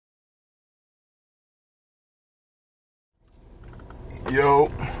Yo,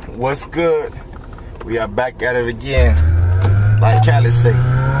 what's good? We are back at it again. Like Cali say,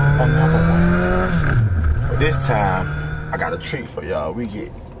 another one. But this time, I got a treat for y'all. We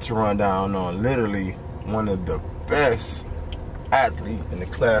get to run down on literally one of the best athletes in the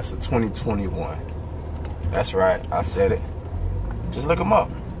class of 2021. That's right, I said it. Just look him up.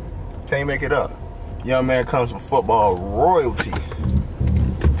 Can't make it up. Young man comes from football royalty.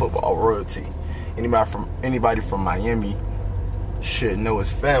 Football royalty. Anybody from Miami should know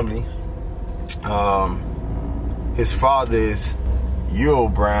his family. His father is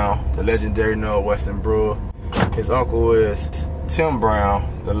Yul Brown, the legendary Northwestern Bull. His uncle is Tim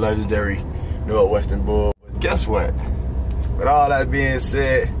Brown, the legendary Northwestern Bull. Guess what? With all that being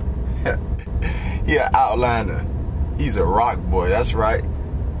said, he an outliner. He's a rock boy, that's right.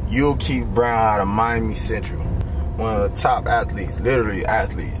 Yul Keith Brown out of Miami Central. One of the top athletes, literally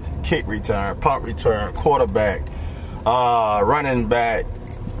athletes. Kick return, punt return, quarterback, running back.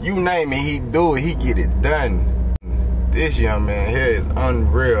 You name it, he do it, he get it done. This young man here is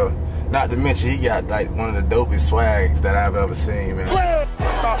unreal. Not to mention he got like one of the dopest swags that I've ever seen, man.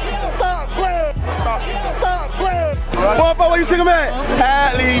 Stop playing! Stop playing! Motherfucker, where you took him at?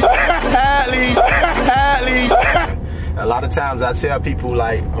 Hadley. A lot of times I tell people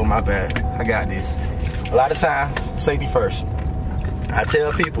like, oh my bad, I got this. A lot of times, safety first. I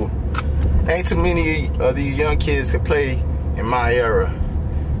tell people, ain't too many of these young kids could play in my era.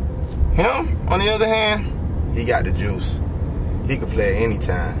 Him, on the other hand, he got the juice. He could play at any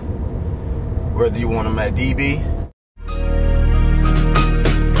time. Whether you want him at DB.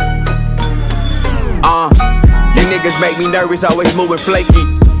 You niggas make me nervous, always moving flaky.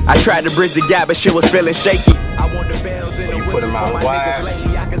 I tried to bridge the gap, but shit was feeling shaky. I want the bells in the put him out wide.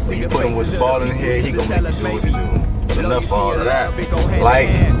 When you put him with the ball in the head, he gonna make you do what he do. But enough of all of that. Like,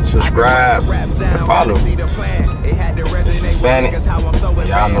 subscribe, and follow. This is Fanny.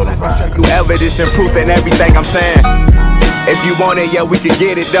 Y'all know the vibe. You evidence and proof in everything I'm saying. If you want it, yeah, we could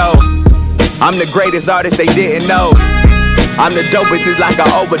get it though. I'm the greatest artist they didn't know. I'm the dopest, it's like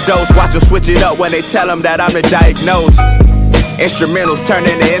an overdose. Watch them switch it up when they tell them that I'm the diagnosed. Instrumentals turn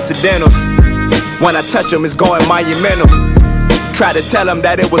into incidentals. When I touch them, it's going monumental. Try to tell them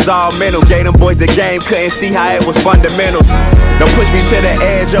that it was all mental. Gave them boys the game, couldn't see how it was fundamentals. Don't push me to the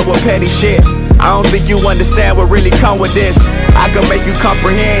edge of a petty shit. I don't think you understand what really come with this. I can make you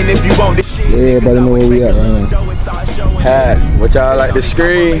comprehend if you want this shit. Yeah, everybody know where we at right now. Hadley, what y'all like to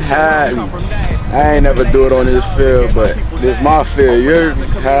scream? Hadley. I ain't never do it on this field, but this my field. You're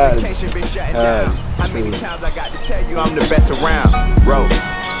Hadley. How many times I got to tell you I'm the best around, bro?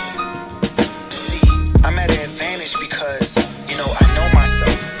 See, I'm at an advantage because, you know, I know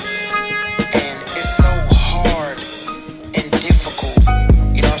myself. And it's so hard and difficult,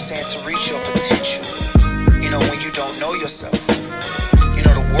 you know what I'm saying, to reach your potential, you know, when you don't know yourself. You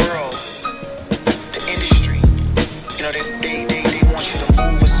know, the world, the industry, you know, they want you to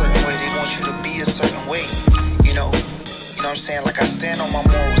move a certain way. They want you to be a certain way, you know what I'm saying? Like, I stand on my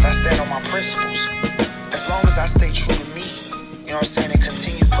morals, I stand on my principles. As long as I stay true to me, you know what I'm saying, and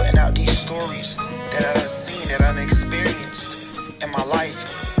continue putting out these stories that I done seen, that I done experienced in my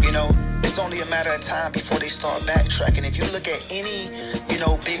life, you know, it's only a matter of time before they start backtracking. If you look at any, you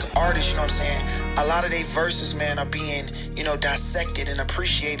know, big artists, you know what I'm saying, a lot of their verses, man, are being, you know, dissected and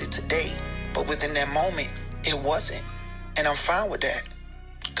appreciated today. But within that moment, it wasn't. And I'm fine with that,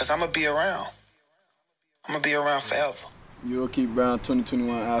 because I'm going to be around. I'm going to be around forever. Yul Keith Brown,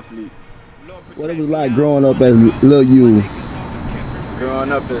 2021 athlete. What it was like growing up as Lil Yul?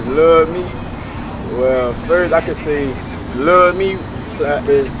 Growing up as Lil Me? Well, first I could say Lil Me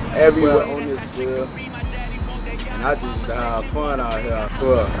is everywhere on this field. And I just had fun out here, I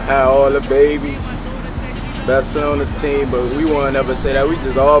swear. I had all the babies, best player on the team, but we won't ever say that. We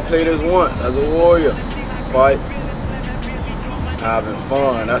just all played as one, as a warrior. Fight, having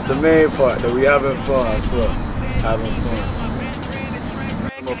fun. That's the main part, that we having fun, I swear. Having fun.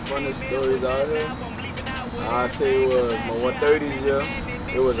 One of my funnest stories out here, I say it was my 130s year.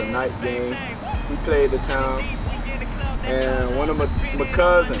 It was a night game. We played the town, and one of my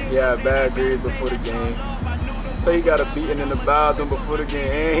cousins, he had bad grades before the game, so he got a beating in the bathroom before the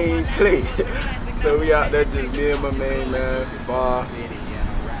game, and he ain't played. So we out there just me and my main man, Bar.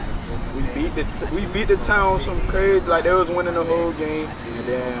 We beat the town some crazy, like they was winning the whole game, and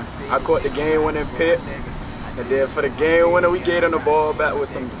then I caught the game-winning pick. And then for the game winner, we gave them the ball back with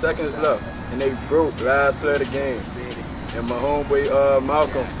some seconds left. And they broke last play of the game. And my homeboy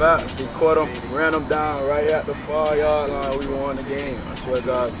Malcolm Fox, he caught him, ran him down right at the 5-yard line. We won the game. I swear to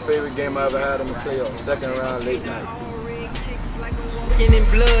God, favorite game I ever had in the playoffs. Second round, late night too. In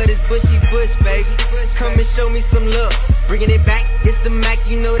blood is bushy bush, baby. Come and show me some love. Bringing it back. It's the Mac,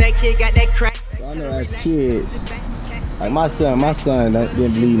 you know that kid got that crack. So I know as kids, like my son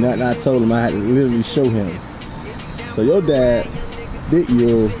didn't believe nothing I told him. I had to literally show him. So your dad, Big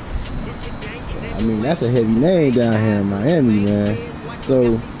Yul, I mean, that's a heavy name down here in Miami, man.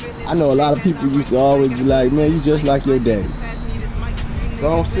 So I know a lot of people used to always be like, man, you just like your daddy. So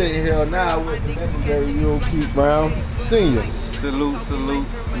I'm sitting here now with the legendary Yul Keith Brown Sr. Salute, salute.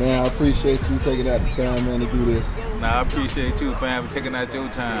 Man, I appreciate you taking out the time, man, to do this. Nah, I appreciate you, fam, for taking out your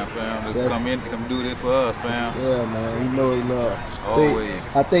time, fam, to come do this for us, fam. Yeah, man, you know it's love. Always.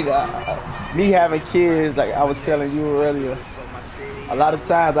 See, I think me having kids, like I was telling you earlier, a lot of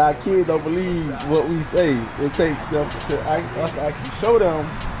times our kids don't believe what we say. It takes them us to actually show them,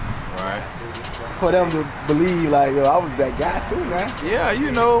 right, for them to believe, like, yo, I was that guy too, man. Yeah,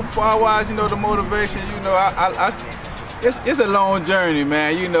 you know, far-wise, you know, the motivation, you know, it's a long journey,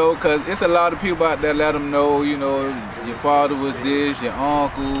 man, you know, because it's a lot of people out there let them know, you know, your father was this, your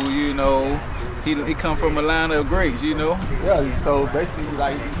uncle, you know, he come from a line of greats, you know. Yeah, so basically,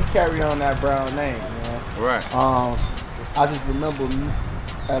 like, you carry on that Brown name, man. Right. I just remember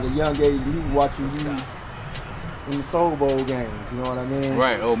at a young age, me watching you in the Soul Bowl games, you know what I mean?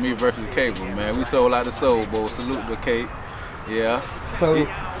 Right, oh, me versus Cable, man. We sold out the Soul Bowl, salute the Cape, yeah.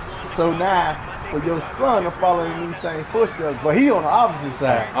 So now, for your son to follow in these same footsteps, but he on the opposite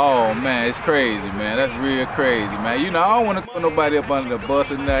side. Oh man, it's crazy, man. That's real crazy, man. You know, I don't want to put nobody up under the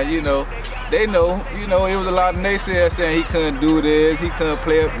bus and that. You know, they know. You know, it was a lot of naysayers saying he couldn't do this, he couldn't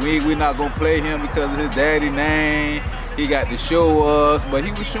play it. We're not gonna play him because of his daddy name. He got to show us, but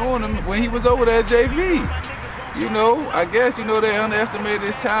he was showing them when he was over there at JV. You know, I guess you know they underestimated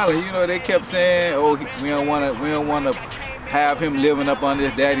his talent. You know, they kept saying, "Oh, we don't want to." Have him living up on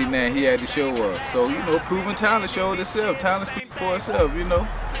his daddy name, he had to show us. So, you know, proven talent showed itself. Talent speaks for itself, you know.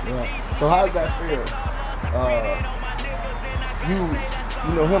 Yeah. So how does that feel?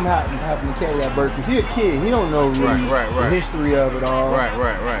 You know, him having to carry that burden, because he's a kid. He don't know really the history of it all.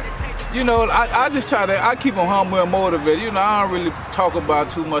 Right. You know, I just I keep him humble and motivated. You know, I don't really talk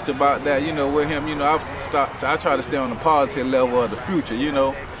about too much about that, you know, with him. You know, I try to stay on the positive level of the future, you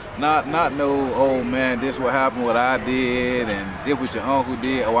know. Not no, oh man, this what happened, what I did, and this what your uncle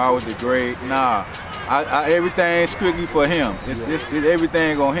did, oh I was the great. Nah, everything strictly for him. It's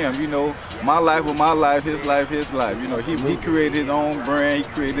everything on him. You know, my life was my life, his life, his life. You know, he created his own brand,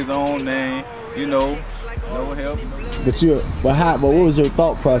 he created his own name. You know, no help. But what was your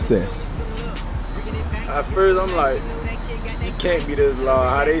thought process? At first, I'm like, he can't be this law.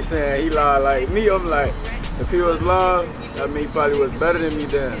 How they saying he lied like me? I'm like, if he was law, that mean he probably was better than me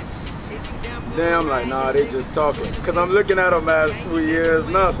then. Then I'm like, nah, they just talking. Cause I'm looking at him as 2 years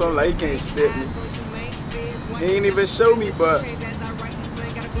now, so I'm like, he can't stick me. He ain't even show me, but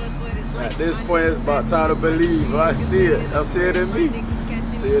at this point, it's about time to believe. I see it. I see it in me.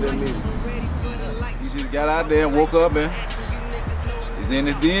 See it in me. He just got out there and woke up and it's in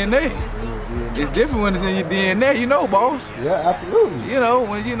his DNA. It's different when it's in your DNA, you know, boss. Yeah, absolutely. You know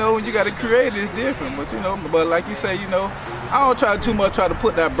when you got to create it, it's different. But you know, like you say, you know, I don't try to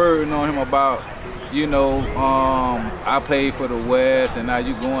put that burden on him about, you know, I played for the West and now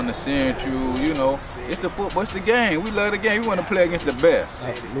you going to Central. You know, it's the football, it's the game. We love the game. We want to play against the best.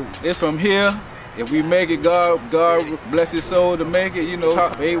 Absolutely. It's from here. If we make it, God bless his soul to make it, you know,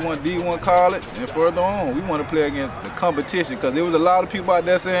 top A1, D1 college, and further on, we want to play against the competition, because there was a lot of people out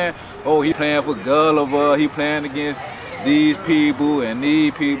there saying, oh, he playing for Gulliver, he playing against these people and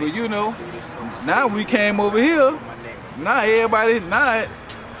these people, you know. Now we came over here, now everybody,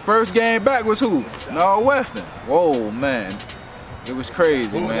 first game back was who? Northwestern. Whoa, man. It was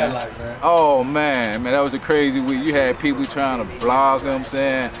crazy, man. What was that like, man? Oh, man, that was a crazy week. You had people trying to block him,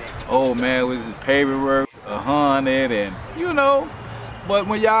 saying, oh, man, it was his paperwork, 100, and, you know. But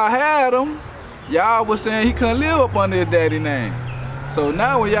when y'all had him, y'all was saying he couldn't live up under his daddy name. So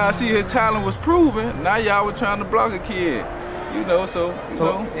now when y'all see his talent was proven, now y'all were trying to block a kid. You know, so, you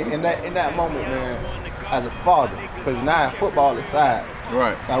know. In that moment, man, as a father, because now football aside,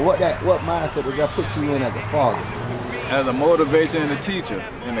 right. So what mindset does that put you in as a father? As a motivator and a teacher,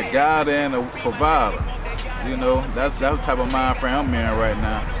 and a guide and a provider. You know, that's the type of mind frame I'm in right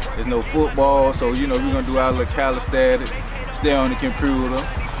now. There's no football, so you know we're gonna do our little calisthenics, stay on the computer,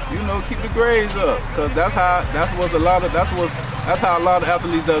 you know, keep the grades up, cause that's how a lot of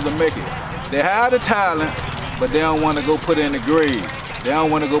athletes doesn't make it. They have the talent, but they don't want to go put in the grade. They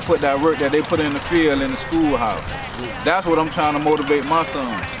don't want to go put that work that they put in the field in the schoolhouse. That's what I'm trying to motivate my son.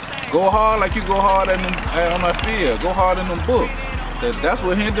 Go hard like you go hard on my field. Go hard in them books. That's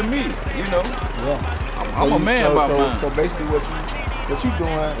what hindered me, you know. Yeah. I'm a man by mine. So basically what what you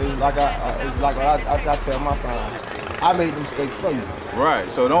doing is like I tell my son. I made the mistakes for you. Right.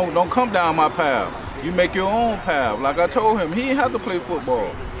 So don't come down my path. You make your own path. Like I told him, he didn't have to play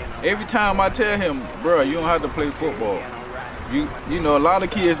football. Every time I tell him, bro, you don't have to play football. You know, a lot of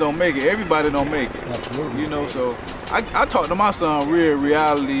kids don't make it. Everybody don't make it. Absolutely. You know, so I talk to my son real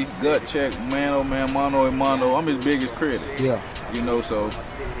reality, gut check, man, oh man, mano a mano. I'm his biggest critic. Yeah. You know, so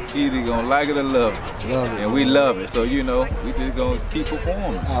he either gonna like it or love it. And we love it. So, you know, we just gonna keep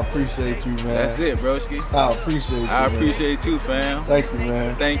performing. I appreciate you, man. That's it, broski. I appreciate you. I appreciate you, fam. Thank you,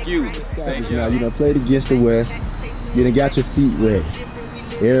 man. Thank you. Thank you. Now, you done played against the West. You done got your feet wet.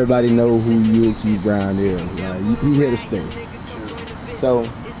 Everybody know who Yule Keith Brown is. He here to stay. So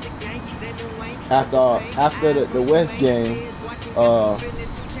after the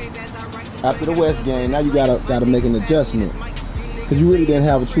West game, now you gotta make an adjustment. Cause you really didn't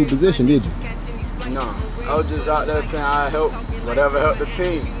have a true position, did you? No, I was just out there saying I help whatever helped the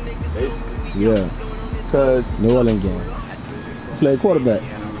team, basically. Yeah. Cause New Orleans game, you played quarterback.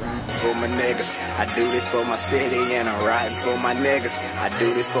 For my niggas, I do this for my city and I'm riding for my niggas. I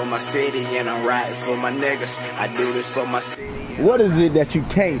do this for my city and I'm riding for my niggas. I do this for my city. What is it that you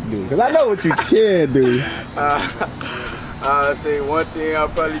can't do? Cause I know what you can do. I say one thing I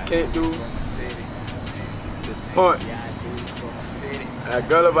probably can't do is punt. At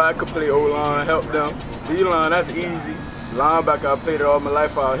Gulliver, I could play O-line, help them. D-line, that's easy. Linebacker, I played it all my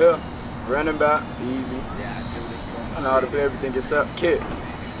life out here. Running back, easy. I know how to play everything except kick.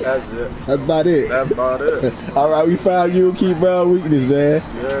 That's it. That's about it. That's about it. All right, we found Yule Keith Brown weakness, man.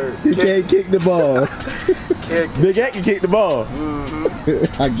 Yeah. He can't kick the ball. Big Ant can kick the ball.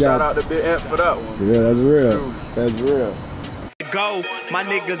 I got Shout out to Big Ant for that one. Yeah, that's real. That's real. Go, my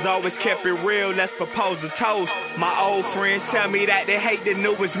niggas always kept it real, let's propose a toast. My old friends tell me that they hate the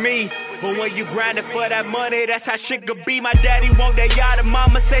newest me. But when you grinding for that money, that's how shit could be. My daddy want that yacht and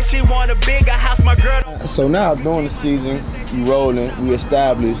mama said she want a bigger house, my girl. So now during the season, you rolling, we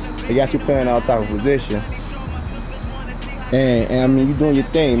established, they got you playing all type of position. And I mean, you doing your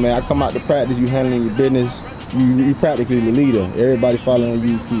thing, man. I come out to practice, you handling your business. You practically the leader. Everybody following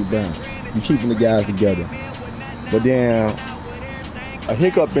you, Keith Brown. You keeping the guys together. But then a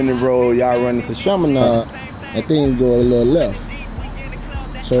hiccup in the road, y'all run into Chaminade, and things go a little left.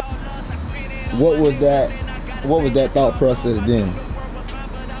 So what was that thought process then?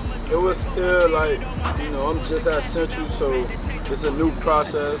 It was still like, you know, I'm just at Central, so it's a new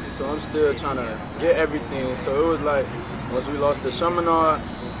process, so I'm still trying to get everything. So it was like, once we lost to Chaminade,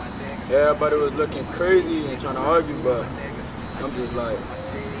 everybody was looking crazy and trying to argue, but I'm just like,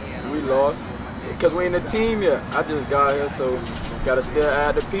 we lost. Because we ain't a team yet. I just got here, so gotta still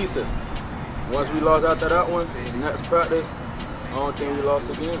add the pieces. Once we lost after that one, next practice, I don't think we lost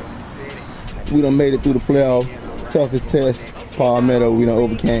again. We done made it through the playoff, toughest test, Palmetto, we done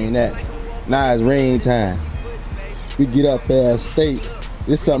overcame that. Now it's rain time. We get up past state.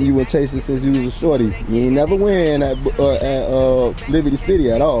 It's something you been chasing since you was a shorty. You ain't never win at Liberty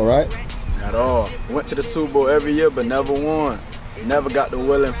City at all, right? At all. Went to the Super Bowl every year, but never won. Never got the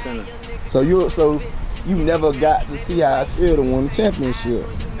willing feeling. So you never got to see how I feel to win the championship.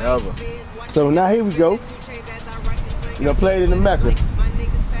 Ever. So now here we go. We done played in the Mecca.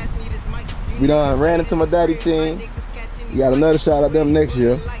 We done ran into my daddy team. We got another shot at them next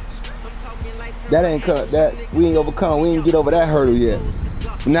year. That ain't cut. That we ain't overcome. We ain't get over that hurdle yet.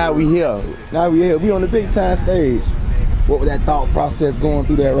 Now we here. Now we here. We on the big time stage. What was that thought process going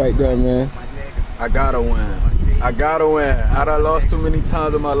through that right there, man? I gotta win. I gotta win. I done lost too many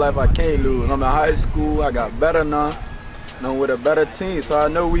times in my life. I can't lose. I'm in high school. I got better now. I'm with a better team, so I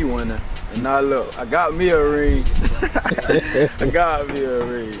know we winning. And now look, I got me a ring. I got me a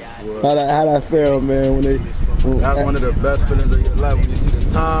ring. How that feel, man? That's one of the best feelings of your life when you see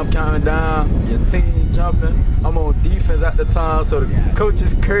the time counting down, your team jumping. I'm on defense at the time, so the coach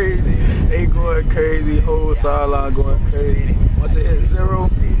is crazy. They going crazy, whole sideline going crazy. Once it hits 0,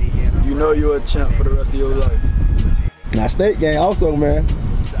 you know you're a champ for the rest of your life. Now state game also, man.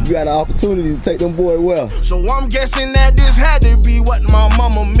 You got an opportunity to take them boys well. So I'm guessing that this had to be what my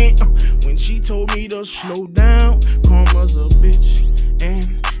mama meant when she told me to slow down. Karma's a bitch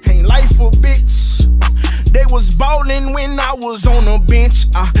and ain't life for bitch. They was ballin' when I was on the bench.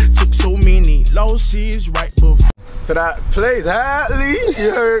 I took so many losses right before. To that place, Hadley,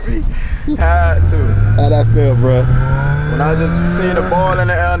 you heard me? Had to. How that feel, bro? When I just seen the ball in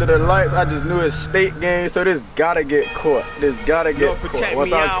the air under the lights, I just knew it's state game, so this gotta get caught. This gotta get caught.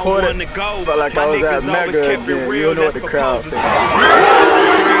 Once I caught it, felt like I was at Mega again. You know what the crowd said.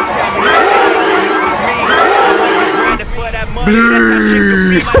 For that money, that's how shit could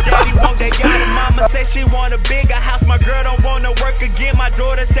be. My daddy want that yacht and mama mama said she want a bigger house. My girl don't wanna work again. My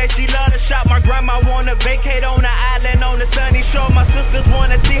daughter said she love to shop. My grandma wanna vacate on the island on the sunny shore. My sisters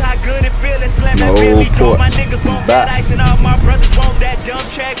wanna see how good it feel and slam that Billy door. My niggas want that ice and all my brothers want that dumb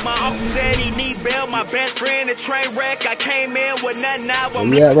check. My uncle said he need bail. My best friend a train wreck. I came in with nothing. Now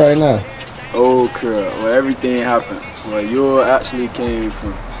I'm at right now. Old crib, where everything happened, where you actually came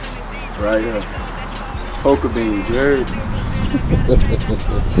from, right here. Poker beans, you heard?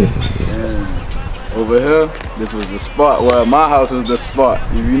 Yeah. Over here, this was the spot. Well, my house was the spot.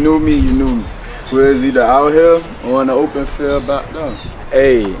 If you knew me, you knew me. We was either out here or in the open field back there.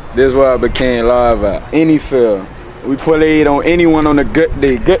 Hey, this is where I became live at. Any field. We played on anyone on a good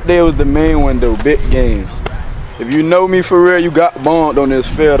day. Good day was the main one though, big games. If you know me for real, you got bombed on this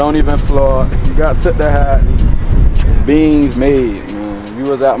field. Don't even flaw. You got took the hat. Beans made, man. If you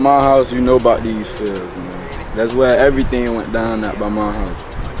was at my house, you know about these fields, man. That's where everything went down at by my house.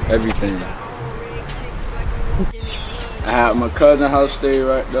 Everything. I had my cousin house stay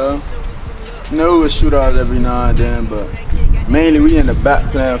right there. You know, we would shoot out every now and then, but mainly we in the back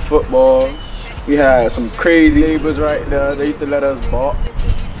playing football. We had some crazy neighbors right there. They used to let us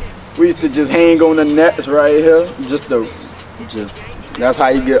box. We used to just hang on the nets right here. That's how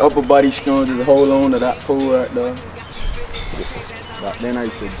you get upper body strong. Just hold on to that pole right there. Back then I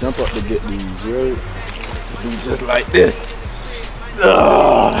used to jump up to get these, right? Do just like this.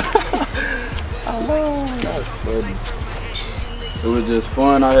 That's funny. It was just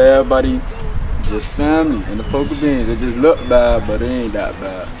fun out here, everybody, just family and the poker beans. It just looked bad, but it ain't that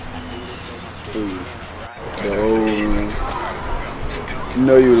bad. The old room. You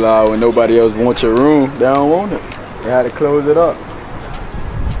know you loud when nobody else wants your room. They don't want it. They had to close it up.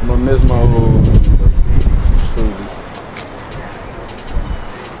 I'm gonna miss my old room.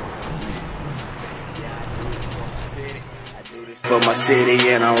 For my city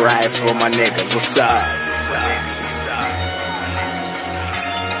and I'm riding for my niggas. What's up?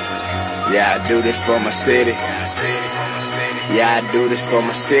 Yeah, I do this for my city. Yeah, I do this for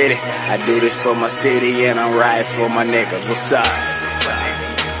my city. I do this for my city and I'm riding for my niggas. What's up?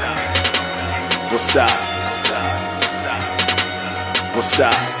 What's up? What's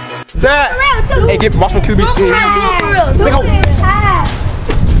up? Zach! Hey, get watch my QB school.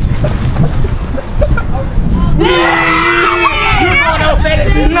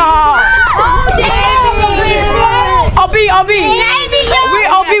 No. OB, we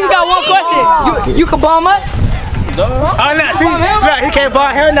got one question. You can bomb us? No. Oh, no, see, look, he can't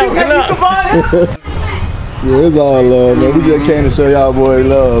bomb her now. Yeah, it's all love, man. We just came to show y'all boys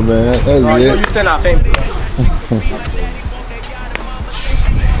love, man. That's it. You still not famous.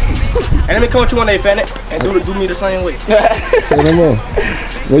 And let me come with you one day, Fennec, and do me the same way. Say no more.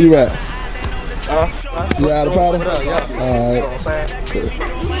 Where you at? You out of powder? Alright.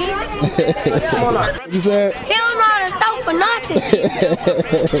 You said? He don't know how to throw for nothing.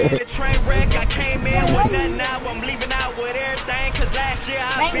 Train wreck, I came in with nothing now. I'm leaving out with everything. Cause last year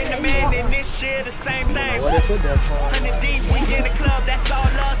I've been the man and this year the same thing. 100 deep, we in the club, that's all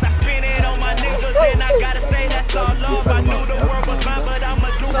us. I spin it on my niggas and I gotta say that's all love. I knew the world was mine, but I'ma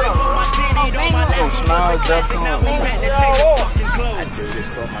do it for my city. On my last one was a classic, now I'm back to take the fucking clothes. I do this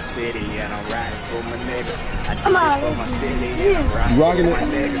for my city and I'm riding for my niggas. I do this for my city and I'm riding for my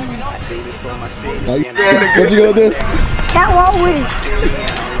niggas. I do this for my city and I'm riding. What you gonna do? Catwalk with it.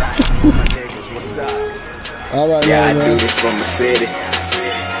 All right, yeah, man. I do this for my city.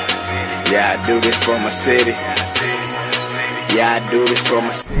 Yeah, I do this for my city. Yeah, I do this for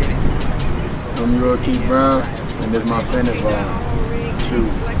my city. I'm your Keith Brown, and this my finish line.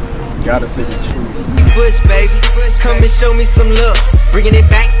 Truth. Gotta say the truth. Bush, baby, come and show me some love. Bringing it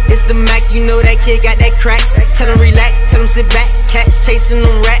back, it's the Mac. You know that kid got that crack. Tell him relax, tell him sit back. Cats chasing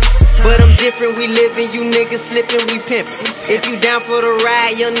them rats. But I'm different, we living, you niggas slipping, we pimping. If you down for the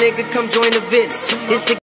ride, young nigga, come join the village. It's the